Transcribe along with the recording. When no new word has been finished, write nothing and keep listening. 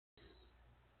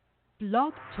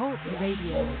Blog Talk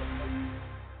Radio.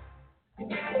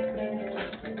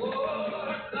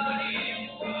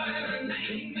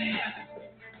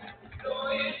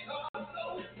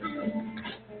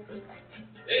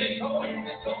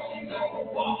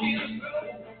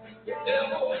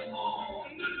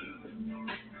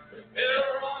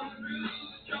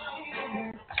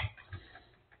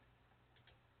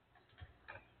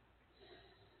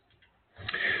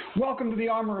 Welcome to the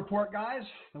Armor Report, guys.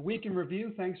 A week in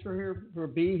review. Thanks for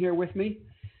being here with me.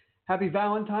 Happy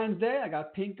Valentine's Day. I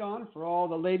got pink on for all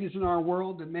the ladies in our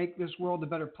world that make this world a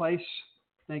better place.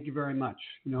 Thank you very much.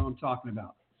 You know what I'm talking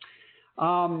about.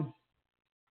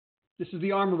 This is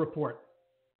the Armor Report.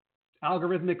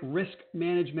 Algorithmic risk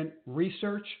management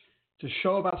research to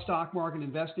show about stock market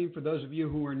investing for those of you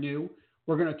who are new.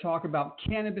 We're going to talk about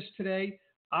cannabis today.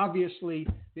 Obviously,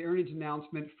 the earnings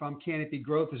announcement from Canopy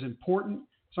Growth is important.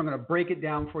 So I'm going to break it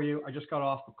down for you. I just got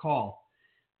off the call.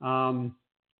 We're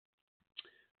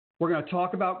going to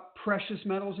talk about precious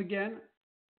metals again.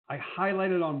 I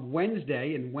highlighted on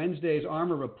Wednesday, in Wednesday's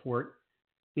Armor Report,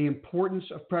 the importance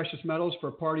of precious metals for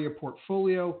a part of your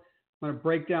portfolio. I'm going to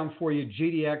break down for you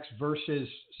GDX versus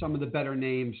some of the better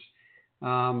names,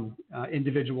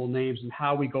 individual names, and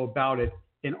how we go about it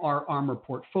in our Armor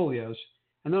portfolios.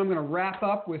 And then I'm going to wrap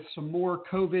up with some more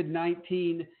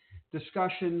COVID-19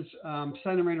 discussions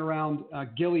centering around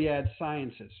Gilead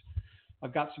Sciences.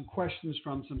 I've got some questions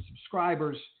from some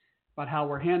subscribers about how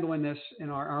we're handling this in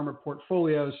our Armor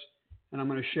portfolios, and I'm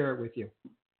going to share it with you.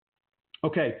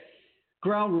 Okay,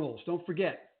 ground rules. Don't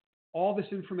forget, all this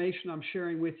information I'm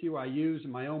sharing with you, I use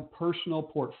in my own personal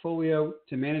portfolio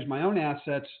to manage my own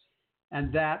assets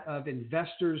and that of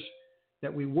investors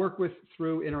that we work with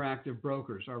through Interactive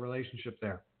Brokers, our relationship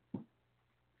there.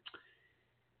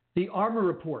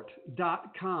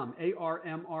 TheArmorReport.com,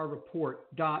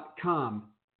 ARMRReport.com.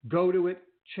 Go to it,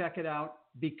 check it out,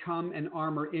 become an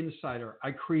Armor Insider.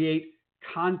 I create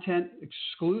content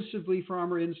exclusively for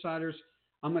Armor Insiders.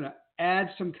 I'm going to add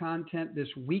some content this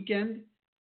weekend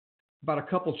about a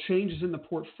couple changes in the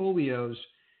portfolios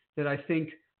that I think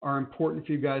are important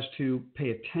for you guys to pay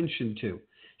attention to.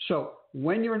 So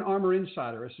when you're an Armor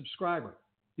Insider, a subscriber,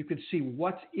 you can see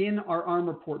what's in our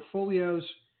Armor portfolios.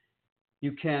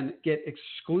 You can get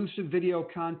exclusive video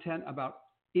content about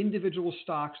individual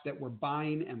stocks that we're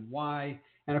buying and why.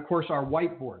 And of course, our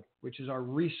whiteboard, which is our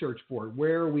research board.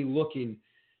 Where are we looking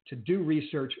to do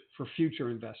research for future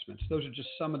investments? Those are just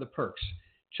some of the perks.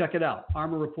 Check it out,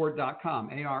 armorreport.com,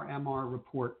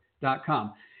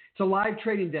 ARMRreport.com. It's a live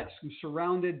trading desk. I'm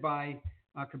surrounded by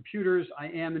computers. I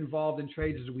am involved in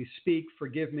trades as we speak.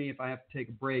 Forgive me if I have to take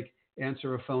a break,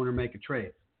 answer a phone, or make a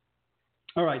trade.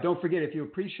 All right, don't forget, if you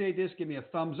appreciate this, give me a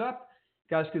thumbs up.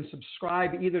 You guys can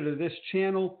subscribe either to this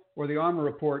channel or the Armor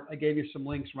Report. I gave you some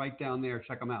links right down there.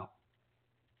 Check them out.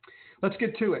 Let's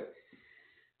get to it.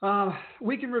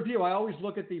 Week in review, I always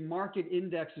look at the market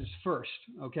indexes first,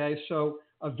 okay? So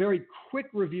a very quick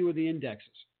review of the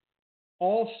indexes.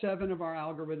 All 7 of our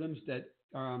algorithms that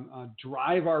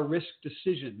drive our risk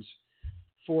decisions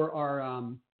for our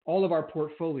all of our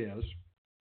portfolios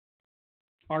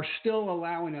are still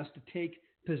allowing us to take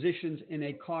positions in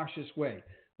a cautious way.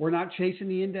 We're not chasing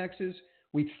the indexes.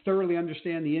 We thoroughly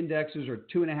understand the indexes are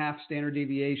 2.5 standard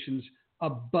deviations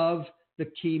above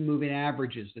the key moving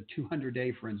averages, the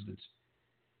 200-day, for instance.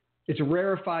 It's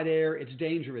rarefied air. It's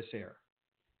dangerous air.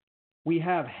 We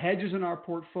have hedges in our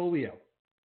portfolio,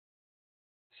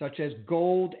 such as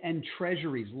gold and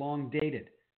treasuries, long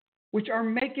dated, which are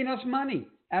making us money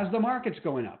as the market's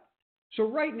going up. So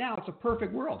right now, it's a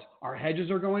perfect world. Our hedges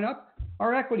are going up.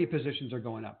 Our equity positions are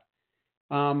going up.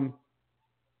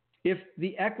 If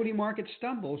the equity market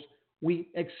stumbles, we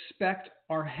expect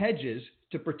our hedges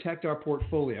to protect our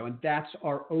portfolio, and that's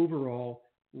our overall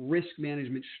risk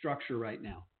management structure right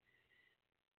now.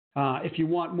 If you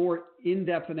want more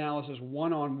in-depth analysis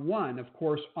one-on-one, of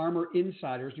course, Armor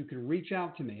Insiders, you can reach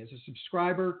out to me. As a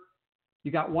subscriber,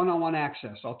 you got one-on-one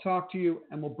access. I'll talk to you,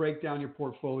 and we'll break down your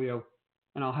portfolio,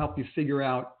 and I'll help you figure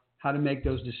out how to make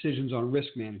those decisions on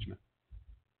risk management.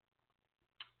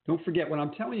 Don't forget, what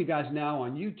I'm telling you guys now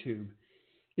on YouTube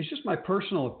is just my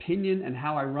personal opinion and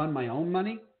how I run my own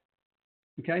money.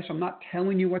 Okay, so I'm not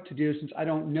telling you what to do since I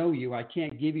don't know you. I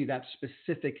can't give you that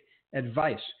specific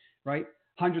advice, right?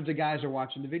 Hundreds of guys are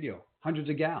watching the video, hundreds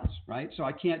of gals, right? So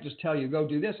I can't just tell you, go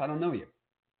do this. I don't know you.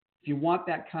 If you want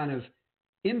that kind of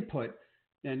input,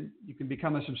 then you can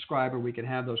become a subscriber. We can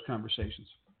have those conversations.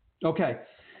 Okay,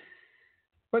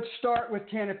 let's start with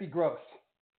Canopy Growth.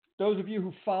 Those of you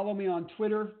who follow me on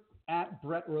Twitter, at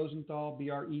Brett Rosenthal,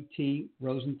 B-R-E-T,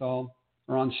 Rosenthal,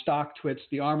 or on StockTwits,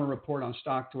 the Armor Report on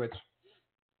StockTwits,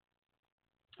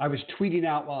 I was tweeting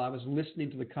out while I was listening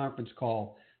to the conference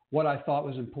call what I thought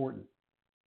was important.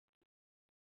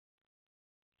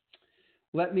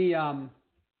 Let me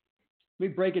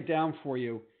break it down for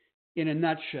you in a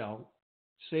nutshell,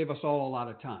 save us all a lot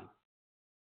of time.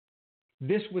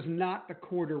 This was not the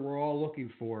quarter we're all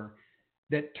looking for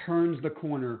that turns the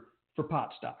corner for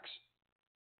pot stocks.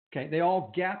 Okay, they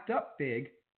all gapped up big,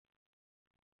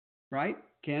 right?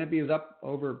 Canopy was up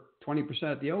over 20%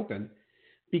 at the open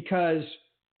because,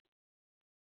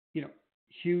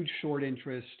 huge short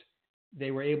interest.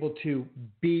 They were able to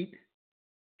beat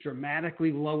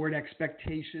dramatically lowered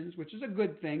expectations, which is a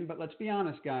good thing. But let's be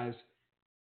honest, guys.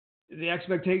 The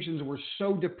expectations were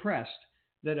so depressed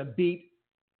that a beat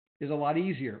is a lot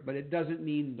easier, but it doesn't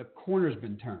mean the corner's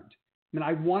been turned. I mean,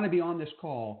 I want to be on this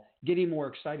call getting more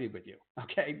excited with you.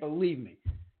 Okay, believe me.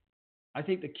 I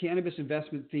think the cannabis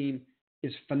investment theme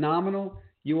is phenomenal.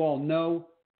 You all know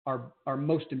our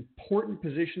most important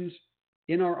positions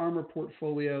in our ARMOR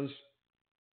portfolios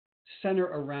center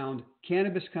around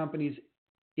cannabis companies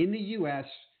in the U.S.,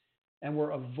 and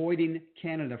we're avoiding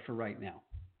Canada for right now.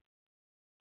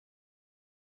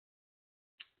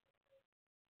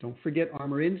 Don't forget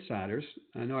ARMOR Insiders.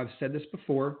 I know I've said this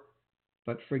before,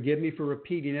 but forgive me for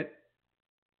repeating it.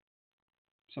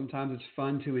 Sometimes it's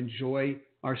fun to enjoy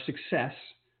our success,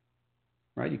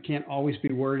 right? You can't always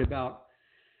be worried about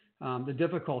the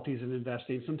difficulties of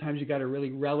investing. Sometimes you got to really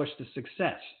relish the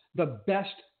success. The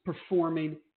best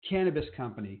performing cannabis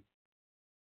company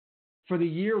for the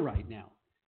year right now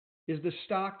is the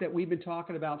stock that we've been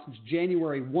talking about since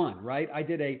January 1, right? I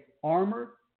did a ARMOR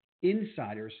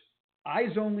Insiders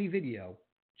eyes only video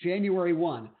January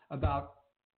 1 about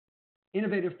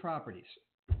innovative properties,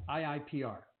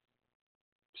 IIPR.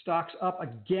 Stock's up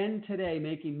again today,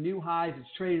 making new highs. It's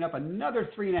trading up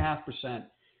another 3.5%.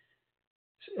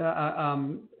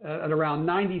 At around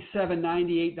 $97,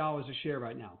 $98 a share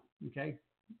right now. Okay,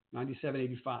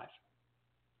 $97.85.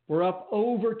 We're up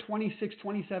over 26,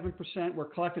 27%. We're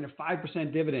collecting a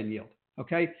 5% dividend yield.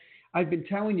 Okay, I've been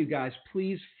telling you guys,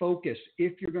 please focus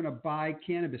if you're going to buy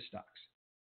cannabis stocks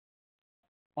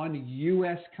on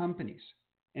U.S. companies,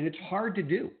 and it's hard to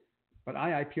do, but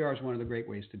IIPR is one of the great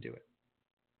ways to do it.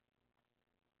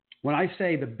 When I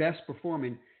say the best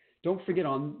performing, don't forget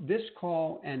on this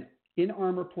call and in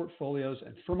ARMOR portfolios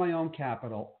and for my own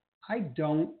capital, I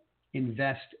don't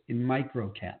invest in micro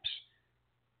caps.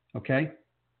 Okay?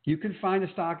 You can find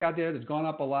a stock out there that's gone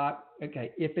up a lot.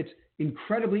 Okay, if it's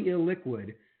incredibly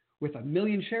illiquid with 1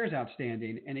 million shares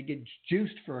outstanding and it gets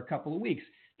juiced for a couple of weeks,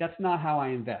 that's not how I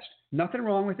invest. Nothing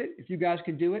wrong with it. If you guys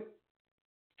can do it,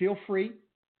 feel free.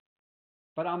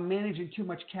 But I'm managing too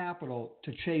much capital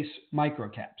to chase micro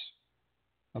caps.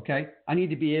 Okay? I need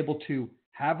to be able to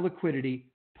have liquidity,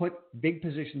 put big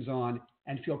positions on,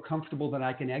 and feel comfortable that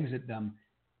I can exit them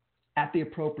at the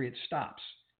appropriate stops.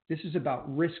 This is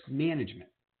about risk management.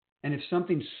 And if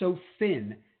something's so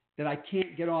thin that I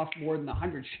can't get off more than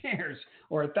 100 shares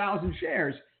or 1,000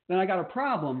 shares, then I got a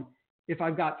problem if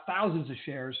I've got thousands of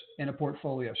shares in a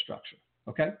portfolio structure.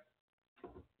 Okay?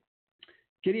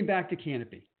 Getting back to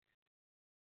Canopy.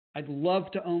 I'd love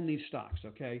to own these stocks,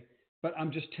 okay? But I'm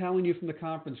just telling you from the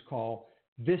conference call,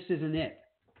 this isn't it.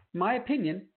 My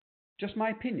opinion, just my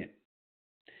opinion.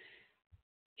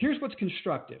 Here's what's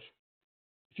constructive.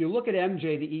 If you look at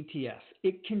MJ, the ETF,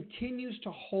 it continues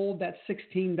to hold that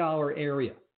 $16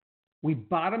 area. We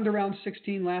bottomed around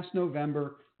 16 last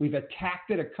November. We've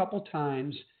attacked it a couple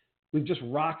times. We've just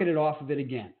rocketed off of it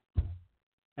again.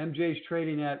 MJ's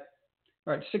trading at,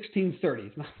 all right, 1630.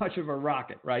 It's not much of a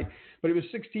rocket, right? But it was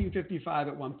 1655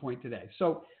 at one point today.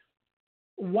 So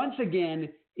once again,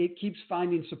 it keeps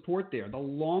finding support there. The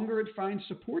longer it finds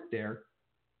support there,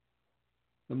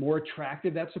 the more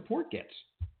attractive that support gets.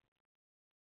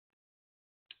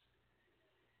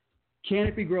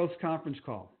 Canopy Growth conference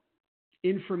call.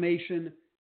 Information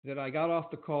that I got off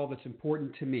the call that's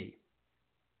important to me.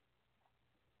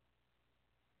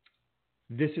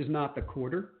 This is not the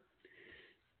quarter.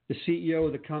 The CEO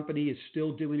of the company is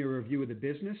still doing a review of the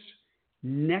business.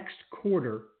 Next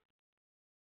quarter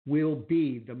will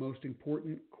be the most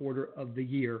important quarter of the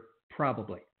year,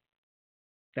 probably.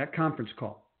 That conference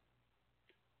call.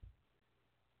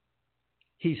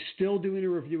 He's still doing a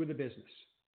review of the business.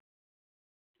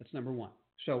 That's number one.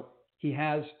 So he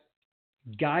has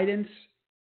guidance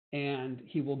and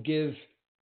he will give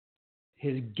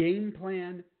his game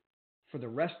plan for the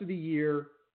rest of the year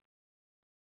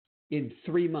in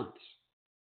 3 months.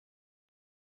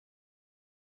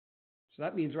 So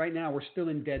that means right now we're still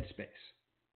in dead space.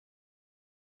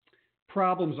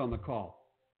 Problems on the call.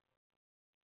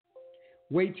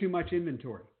 Way too much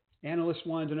inventory. Analysts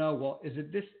wanted to know, well, is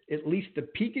it this at least the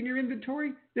peak in your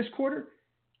inventory this quarter?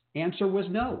 Answer was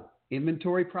no.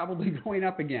 Inventory probably going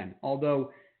up again,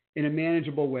 although in a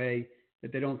manageable way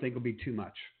that they don't think will be too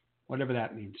much, whatever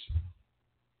that means.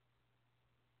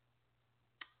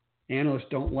 Analysts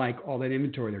don't like all that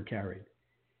inventory they're carrying.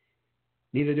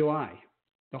 Neither do I.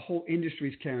 The whole industry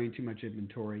is carrying too much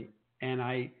inventory, and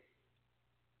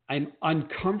I'm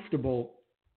uncomfortable.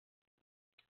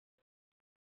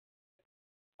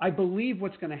 I believe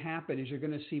what's going to happen is you're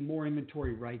going to see more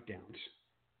inventory write-downs.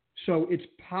 So it's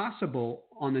possible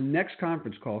on the next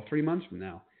conference call 3 months from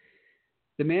now,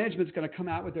 the management's going to come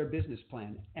out with their business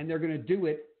plan, and they're going to do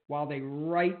it while they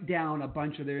write down a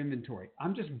bunch of their inventory.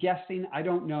 I'm just guessing. I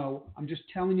don't know. I'm just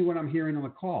telling you what I'm hearing on the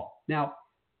call. Now,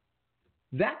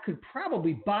 that could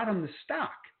probably bottom the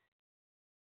stock.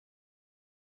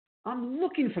 I'm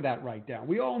looking for that write-down.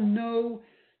 We all know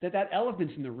that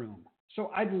elephant's in the room. So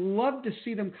I'd love to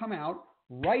see them come out,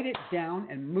 write it down,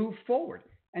 and move forward.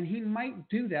 And he might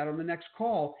do that on the next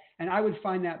call, and I would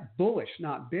find that bullish,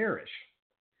 not bearish.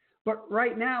 But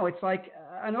right now, it's like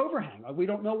an overhang. We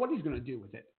don't know what he's going to do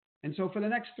with it. And so for the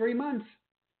next 3 months,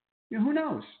 who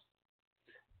knows?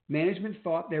 Management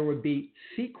thought there would be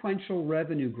sequential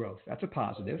revenue growth. That's a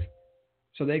positive.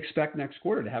 So they expect next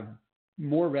quarter to have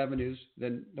more revenues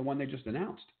than the one they just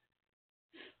announced.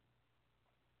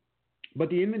 But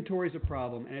the inventory is a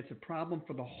problem, and it's a problem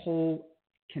for the whole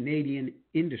Canadian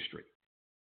industry.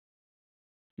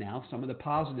 Now, some of the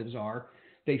positives are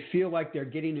they feel like they're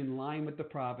getting in line with the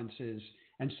provinces,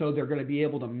 and so they're going to be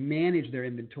able to manage their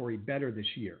inventory better this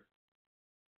year.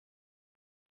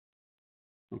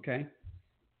 Okay?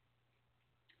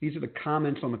 These are the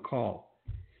comments on the call.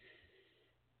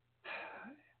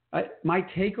 My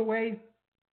takeaway,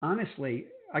 honestly,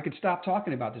 I could stop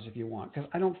talking about this if you want, because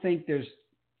I don't think there's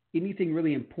anything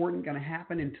really important going to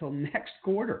happen until next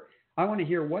quarter. I want to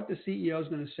hear what the CEO is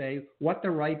going to say, what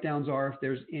the write-downs are, if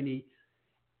there's any.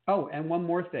 Oh, and one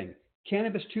more thing.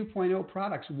 Cannabis 2.0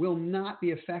 products will not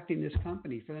be affecting this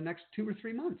company for the next 2 or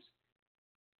 3 months.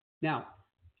 Now,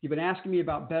 you've been asking me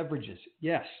about beverages.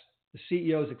 Yes, the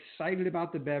CEO is excited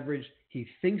about the beverage. He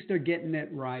thinks they're getting it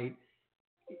right.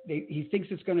 He thinks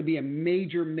it's going to be a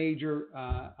major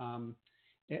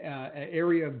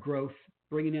area of growth,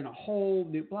 bringing in a whole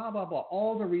new blah, blah, blah,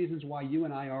 all the reasons why you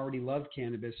and I already love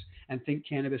cannabis and think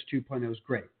Cannabis 2.0 is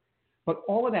great. But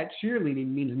all of that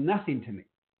cheerleading means nothing to me.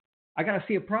 I got to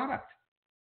see a product.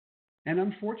 And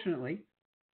unfortunately,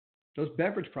 those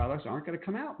beverage products aren't going to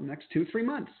come out in the next 2-3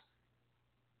 months.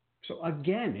 So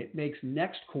again, it makes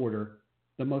next quarter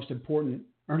the most important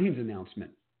earnings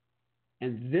announcement.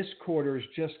 And this quarter is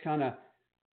just kind of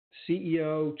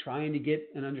CEO trying to get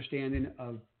an understanding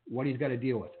of what he's got to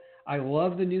deal with. I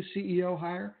love the new CEO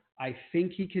hire. I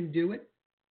think he can do it.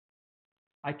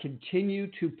 I continue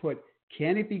to put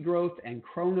Canopy Growth and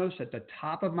Kronos at the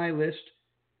top of my list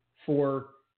for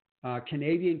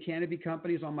Canadian Canopy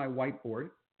companies on my whiteboard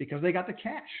because they got the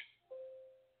cash.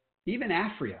 Even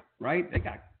Afria, right? They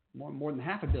got more than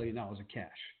 $500 million of cash.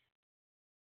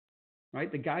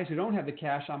 Right? The guys who don't have the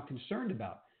cash, I'm concerned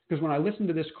about. Because when I listen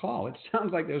to this call, it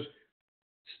sounds like there's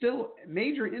still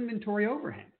major inventory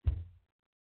overhang.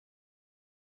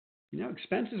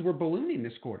 Expenses were ballooning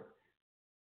this quarter.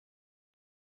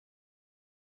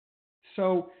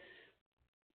 So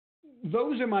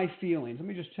those are my feelings. Let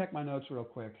me just check my notes real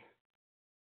quick.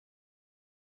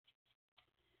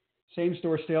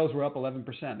 Same-store sales were up 11%.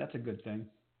 That's a good thing.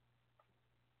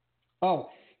 Oh,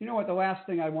 you know what? The last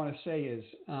thing I want to say is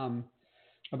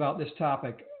about this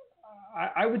topic.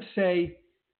 I would say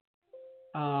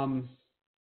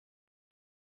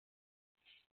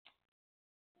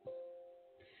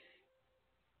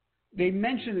they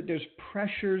mentioned that there's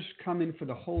pressures coming for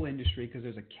the whole industry because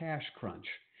there's a cash crunch.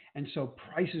 And so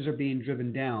prices are being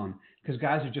driven down because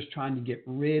guys are just trying to get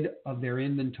rid of their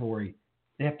inventory.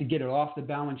 They have to get it off the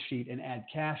balance sheet and add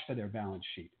cash to their balance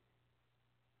sheet.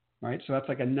 Right? So that's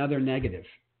like another negative.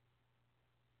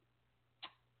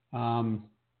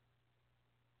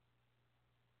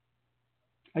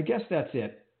 I guess that's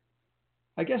it.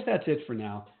 I guess that's it for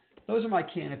now. Those are my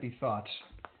Canopy thoughts.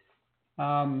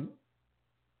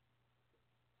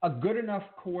 A good enough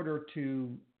quarter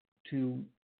to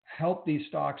help these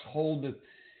stocks hold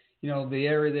the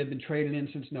area they've been trading in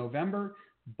since November,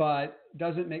 but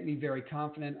doesn't make me very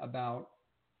confident about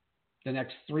the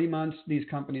next 3 months. These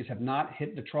companies have not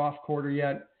hit the trough quarter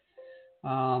yet.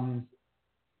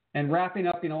 And wrapping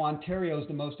up, Ontario is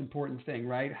the most important thing,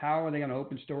 right? How are they going to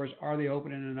open stores? Are they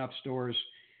opening enough stores?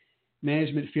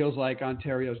 Management feels like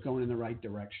Ontario is going in the right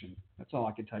direction. That's all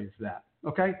I can tell you for that.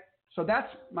 Okay? So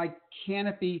that's my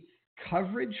Canopy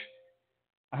coverage.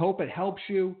 I hope it helps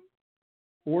you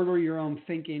order your own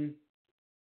thinking.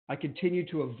 I continue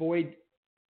to avoid,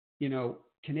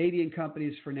 Canadian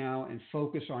companies for now and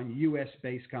focus on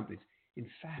U.S.-based companies. In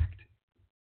fact,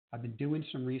 I've been doing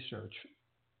some research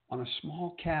on a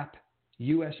small cap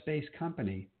U.S.-based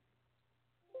company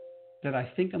that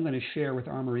I think I'm going to share with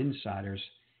Armor Insiders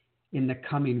in the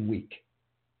coming week.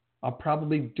 I'll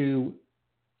probably do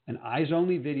an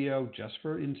eyes-only video just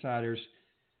for insiders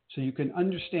so you can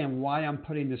understand why I'm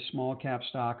putting this small cap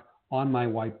stock on my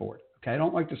whiteboard. Okay, I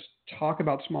don't like to talk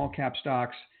about small cap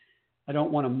stocks. I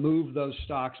don't want to move those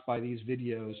stocks by these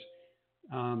videos.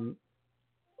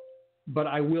 But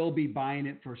I will be buying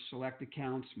it for select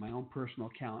accounts, my own personal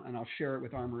account, and I'll share it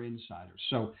with Armor Insiders.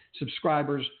 So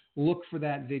subscribers, look for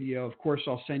that video. Of course,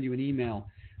 I'll send you an email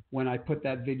when I put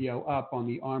that video up on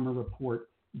the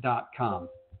armorreport.com.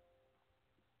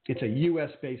 It's a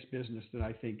U.S.-based business that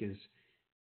I think is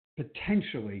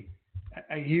potentially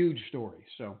a huge story.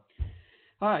 So,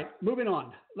 all right, moving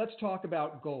on. Let's talk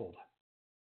about gold.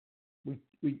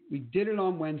 We did it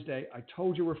on Wednesday. I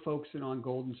told you we're focusing on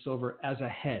gold and silver as a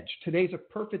hedge. Today's a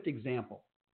perfect example.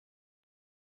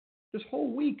 This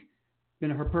whole week been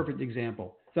a perfect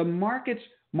example. The markets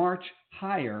march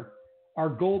higher. Our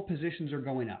gold positions are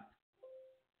going up.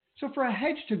 So for a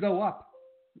hedge to go up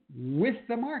with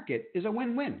the market is a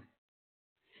win-win.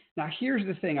 Now, here's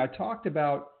the thing. I talked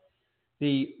about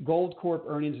the Gold Corp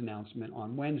earnings announcement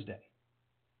on Wednesday.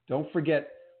 Don't forget,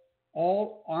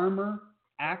 all Armor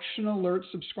Action Alert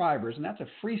subscribers, and that's a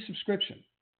free subscription.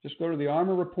 Just go to the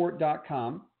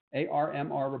armorreport.com,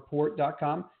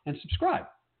 armrreport.com, and subscribe.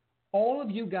 All of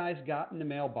you guys got in the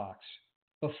mailbox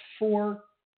before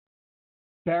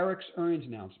Barrick's earnings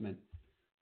announcement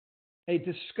a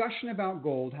discussion about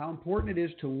gold, how important it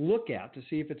is to look at to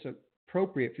see if it's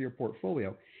appropriate for your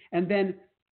portfolio. And then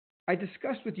I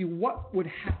discussed with you what would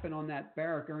happen on that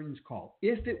Barrick earnings call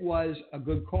if it was a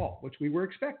good call, which we were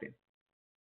expecting.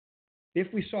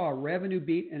 If we saw a revenue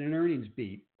beat and an earnings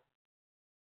beat,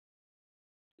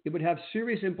 it would have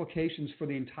serious implications for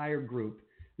the entire group.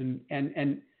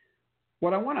 And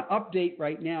what I want to update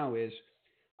right now is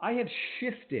I have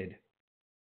shifted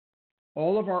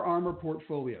all of our Armor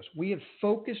portfolios. We have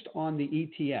focused on the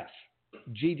ETF,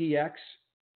 GDX,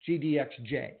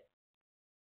 GDXJ.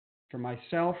 For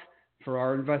myself, for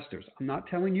our investors. I'm not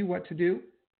telling you what to do,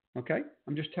 okay?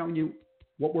 I'm just telling you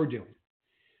what we're doing.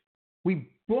 We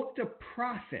booked a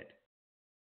profit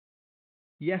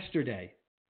yesterday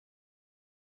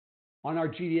on our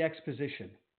GDX position,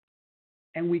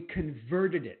 and we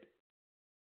converted it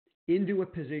into a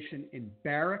position in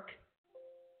Barrick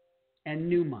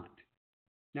and Newmont.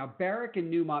 Now, Barrick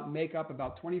and Newmont make up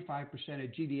about 25%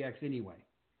 of GDX anyway.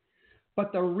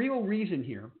 But the real reason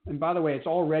here, and by the way,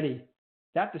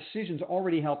 that decision's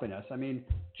already helping us. I mean,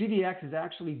 GDX is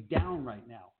actually down right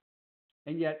now.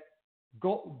 And yet,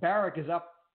 Barrick is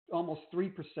up almost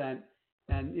 3%,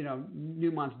 and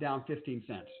Newmont's down 15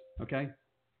 cents. Okay,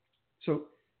 so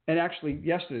and actually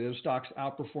yesterday those stocks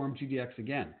outperformed GDX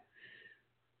again.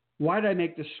 Why did I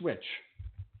make the switch?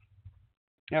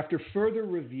 After further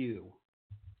review,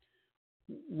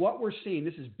 what we're seeing,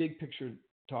 this is big picture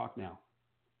talk now.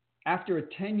 After a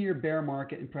 10-year bear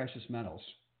market in precious metals,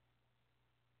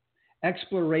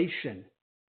 exploration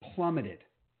plummeted.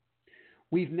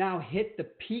 We've now hit the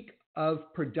peak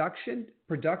of production.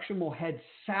 Production will head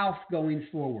south going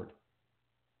forward.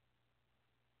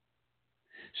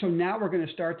 So now we're going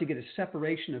to start to get a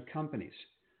separation of companies.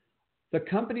 The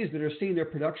companies that are seeing their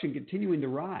production continuing to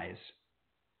rise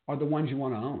are the ones you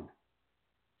want to own.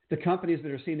 The companies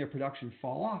that are seeing their production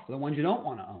fall off are the ones you don't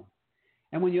want to own.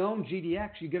 And when you own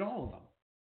GDX, you get all of them.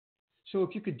 So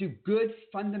if you could do good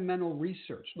fundamental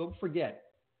research, don't forget,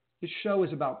 this show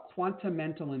is about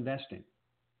quantamental investing.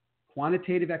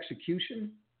 Quantitative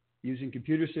execution using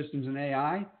computer systems and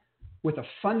AI with a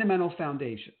fundamental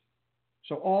foundation.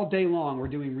 So all day long, we're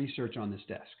doing research on this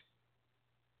desk.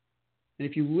 And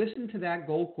if you listen to that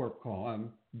Gold Corp call,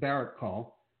 Barrick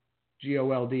call,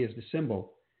 GOLD is the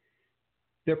symbol,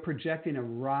 they're projecting a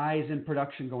rise in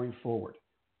production going forward.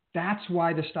 That's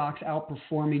why the stock's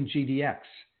outperforming GDX.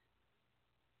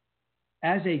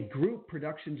 As a group,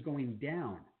 production's going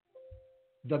down.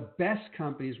 The best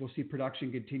companies will see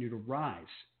production continue to rise.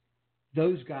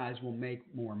 Those guys will make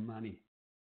more money.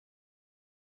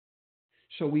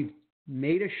 So we've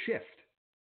made a shift.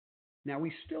 Now,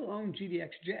 we still own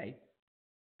GDXJ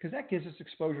because that gives us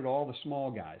exposure to all the small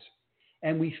guys.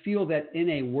 And we feel that in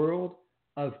a world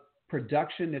of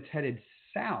production that's headed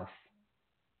south,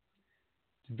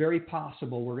 it's very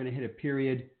possible we're going to hit a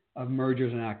period of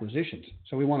mergers and acquisitions.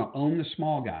 So we want to own the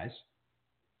small guys.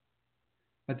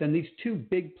 But then these two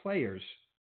big players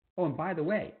Oh, and by the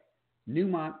way,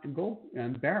 Newmont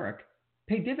and Barrick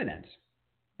pay dividends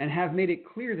and have made it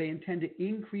clear they intend to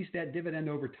increase that dividend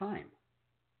over time.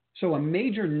 So a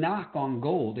major knock on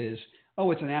gold is,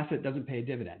 oh, it's an asset that doesn't pay a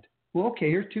dividend. Well, okay,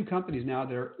 here's two companies now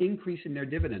that are increasing their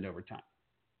dividend over time.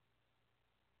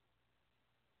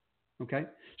 Okay,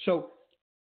 so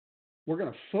we're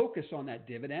going to focus on that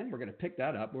dividend. We're going to pick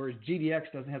that up, whereas GDX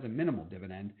has a minimal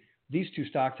dividend. These two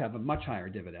stocks have a much higher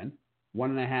dividend,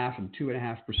 1.5% and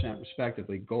 2.5%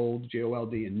 respectively, gold,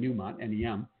 GOLD, and Newmont,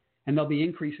 NEM, and they'll be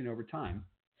increasing over time.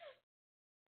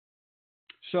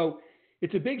 So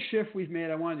it's a big shift we've made.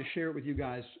 I wanted to share it with you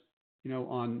guys,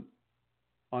 on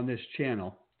this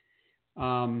channel.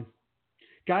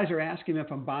 Guys are asking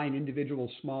if I'm buying individual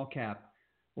small cap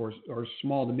or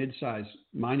small to mid-size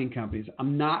mining companies.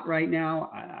 I'm not right now.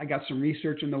 I got some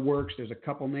research in the works. There's a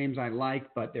couple names I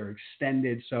like, but they're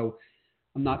extended, so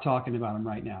I'm not talking about them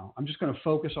right now. I'm just going to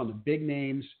focus on the big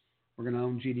names. We're going to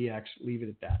own GDX. Leave it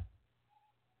at that.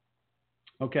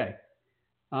 Okay.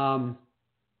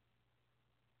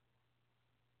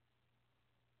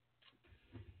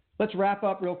 Let's wrap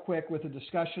up real quick with a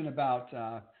discussion about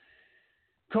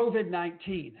COVID-19.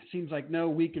 It seems like no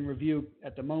week in review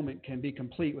at the moment can be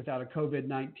complete without a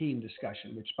COVID-19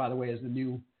 discussion, which, by the way, is the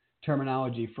new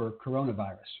terminology for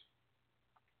coronavirus.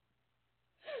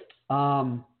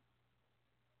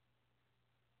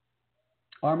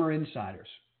 Armor Insiders.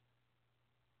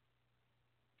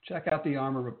 Check out the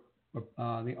Armor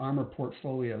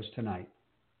portfolios tonight.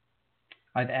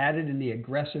 I've added in the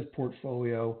aggressive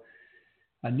portfolio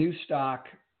a new stock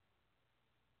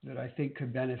that I think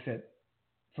could benefit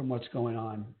from what's going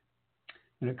on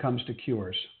when it comes to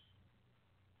cures.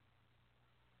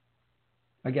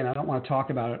 Again, I don't want to talk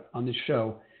about it on this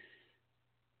show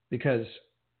because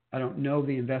I don't know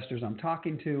the investors I'm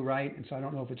talking to, right? And so I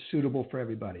don't know if it's suitable for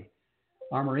everybody.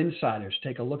 Armor Insiders,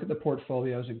 take a look at the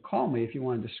portfolios and call me if you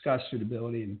want to discuss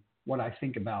suitability and what I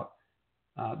think about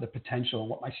the potential and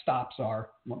what my stops are,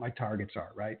 and what my targets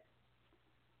are, right?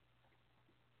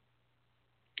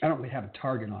 I don't really have a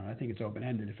target on it. I think it's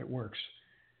open-ended if it works.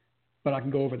 But I can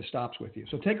go over the stops with you.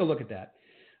 So take a look at that.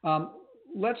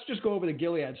 Let's just go over the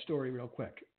Gilead story real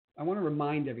quick. I want to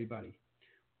remind everybody.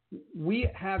 We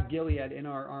have Gilead in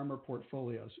our Armor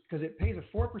portfolios because it pays a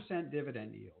 4%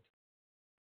 dividend yield.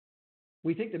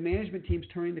 We think the management team's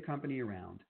turning the company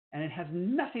around, and it has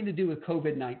nothing to do with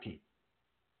COVID-19.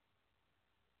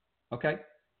 Okay?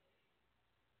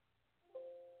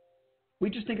 We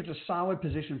just think it's a solid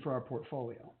position for our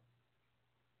portfolio.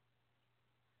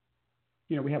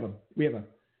 We have a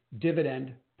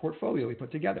dividend portfolio we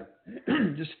put together.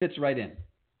 Just fits right in.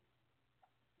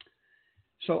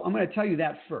 So I'm going to tell you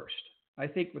that first. I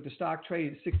think with the stock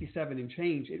trading at 67 and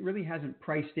change, it really hasn't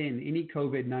priced in any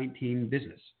COVID-19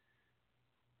 business.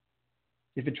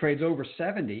 If it trades over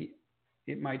 70,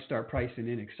 it might start pricing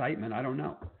in excitement. I don't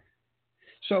know.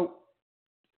 So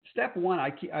step one,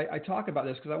 I talk about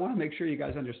this because I want to make sure you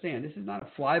guys understand. This is not a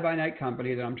fly-by-night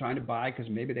company that I'm trying to buy because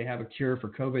maybe they have a cure for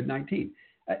COVID-19.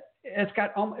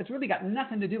 It's really got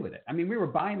nothing to do with it. I mean, we were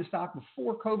buying the stock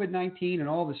before COVID-19 and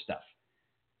all this stuff.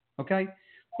 Okay?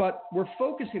 But we're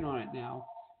focusing on it now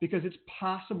because it's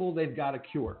possible they've got a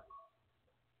cure.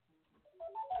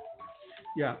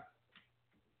 Yeah.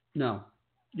 No.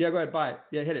 Yeah, go ahead, buy it.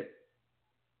 Yeah, hit it.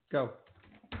 Go.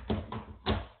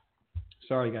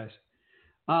 Sorry, guys.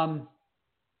 I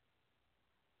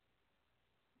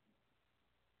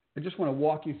just want to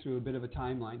walk you through a bit of a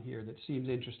timeline here that seems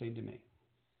interesting to me.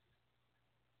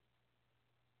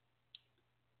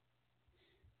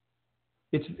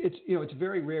 It's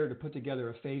very rare to put together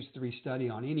a phase 3 study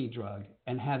on any drug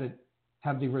and have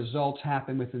the results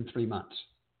happen within 3 months,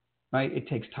 right? It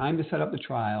takes time to set up the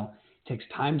trial. It takes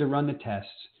time to run the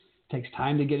tests. It takes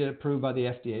time to get it approved by the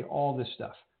FDA, all this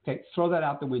stuff. Okay, throw that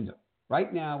out the window.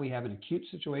 Right now, we have an acute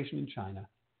situation in China,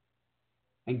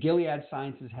 and Gilead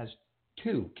Sciences has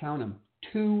two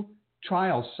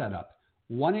trials set up,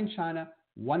 one in China,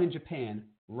 one in Japan,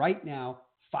 right now,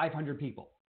 500 people.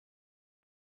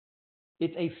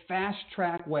 It's a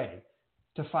fast-track way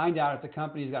to find out if the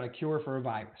company's got a cure for a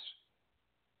virus.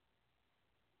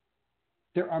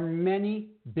 There are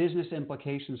many business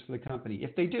implications for the company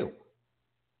if they do.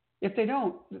 If they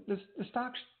don't, the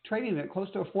stock's trading at close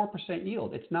to a 4%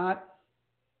 yield. It's not,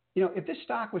 if this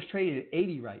stock was trading at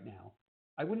 80 right now,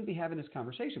 I wouldn't be having this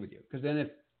conversation with you. Because then if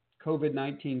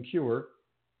COVID-19 cure,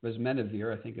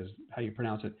 resmenavir, I think is how you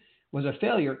pronounce it, was a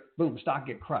failure, boom, stock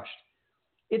get crushed.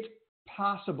 It's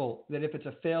possible that if it's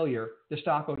a failure, the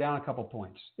stock go down a couple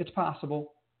points. It's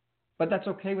possible, but that's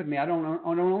okay with me. I don't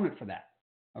own it for that.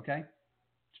 Okay,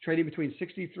 it's trading between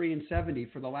 63 and 70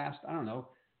 for the last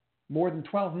more than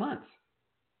 12 months.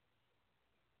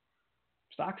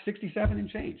 Stock 67 and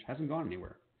change, hasn't gone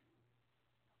anywhere.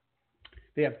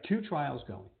 They have 2 trials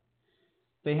going.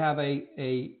 They have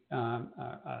a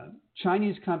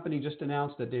Chinese company just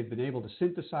announced that they've been able to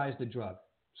synthesize the drug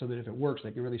so that if it works,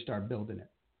 they can really start building it.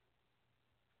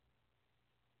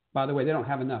 By the way, they don't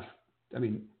have enough. I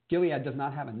mean, Gilead does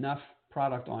not have enough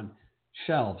product on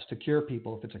shelves to cure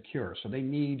people if it's a cure. So they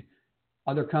need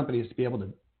other companies to be able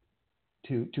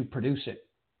to produce it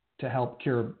to help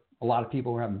cure a lot of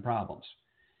people who are having problems.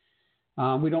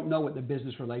 We don't know what the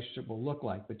business relationship will look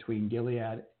like between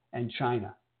Gilead and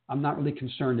China. I'm not really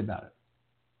concerned about it.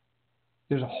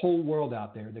 There's a whole world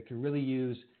out there that can really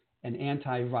use an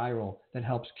antiviral that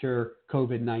helps cure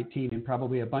COVID-19 and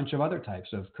probably a bunch of other types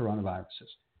of coronaviruses.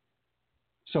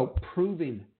 So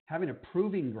having a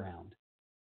proving ground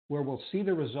where we'll see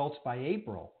the results by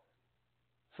April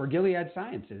for Gilead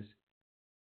Sciences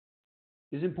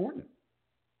is important.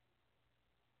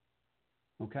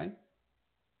 Okay?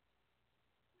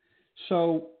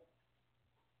 So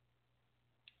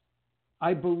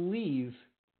I believe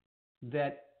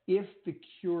that if the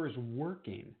cure is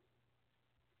working,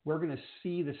 we're going to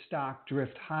see the stock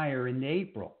drift higher in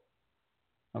April.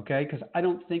 Okay? Because I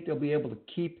don't think they'll be able to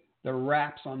keep the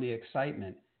wraps on the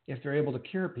excitement if they're able to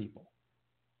cure people.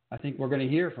 I think we're going to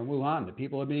hear from Wuhan that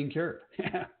people are being cured.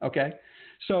 Okay?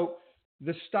 So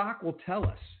the stock will tell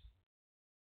us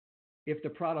if the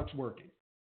product's working.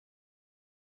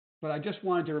 But I just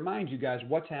wanted to remind you guys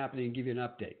what's happening and give you an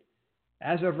update.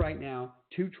 As of right now,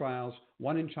 2 trials,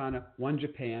 1 in China, 1 in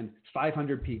Japan,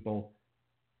 500 people,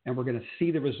 and we're going to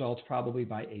see the results probably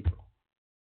by April.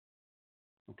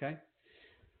 Okay?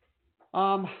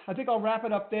 I think I'll wrap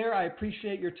it up there. I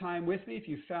appreciate your time with me. If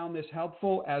you found this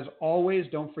helpful, as always,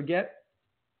 don't forget,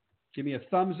 give me a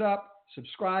thumbs up,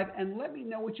 subscribe, and let me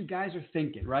know what you guys are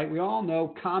thinking, right? We all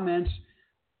know comments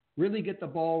really get the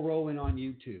ball rolling on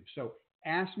YouTube. So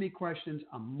ask me questions.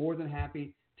 I'm more than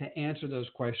happy to answer those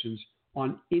questions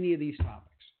on any of these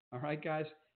topics. All right, guys?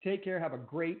 Take care. Have a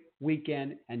great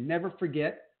weekend. And never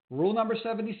forget, rule number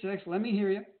 76, let me hear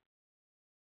you.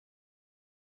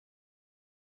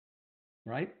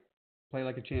 Right? Play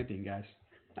like a champion, guys.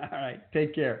 All right.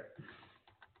 Take care.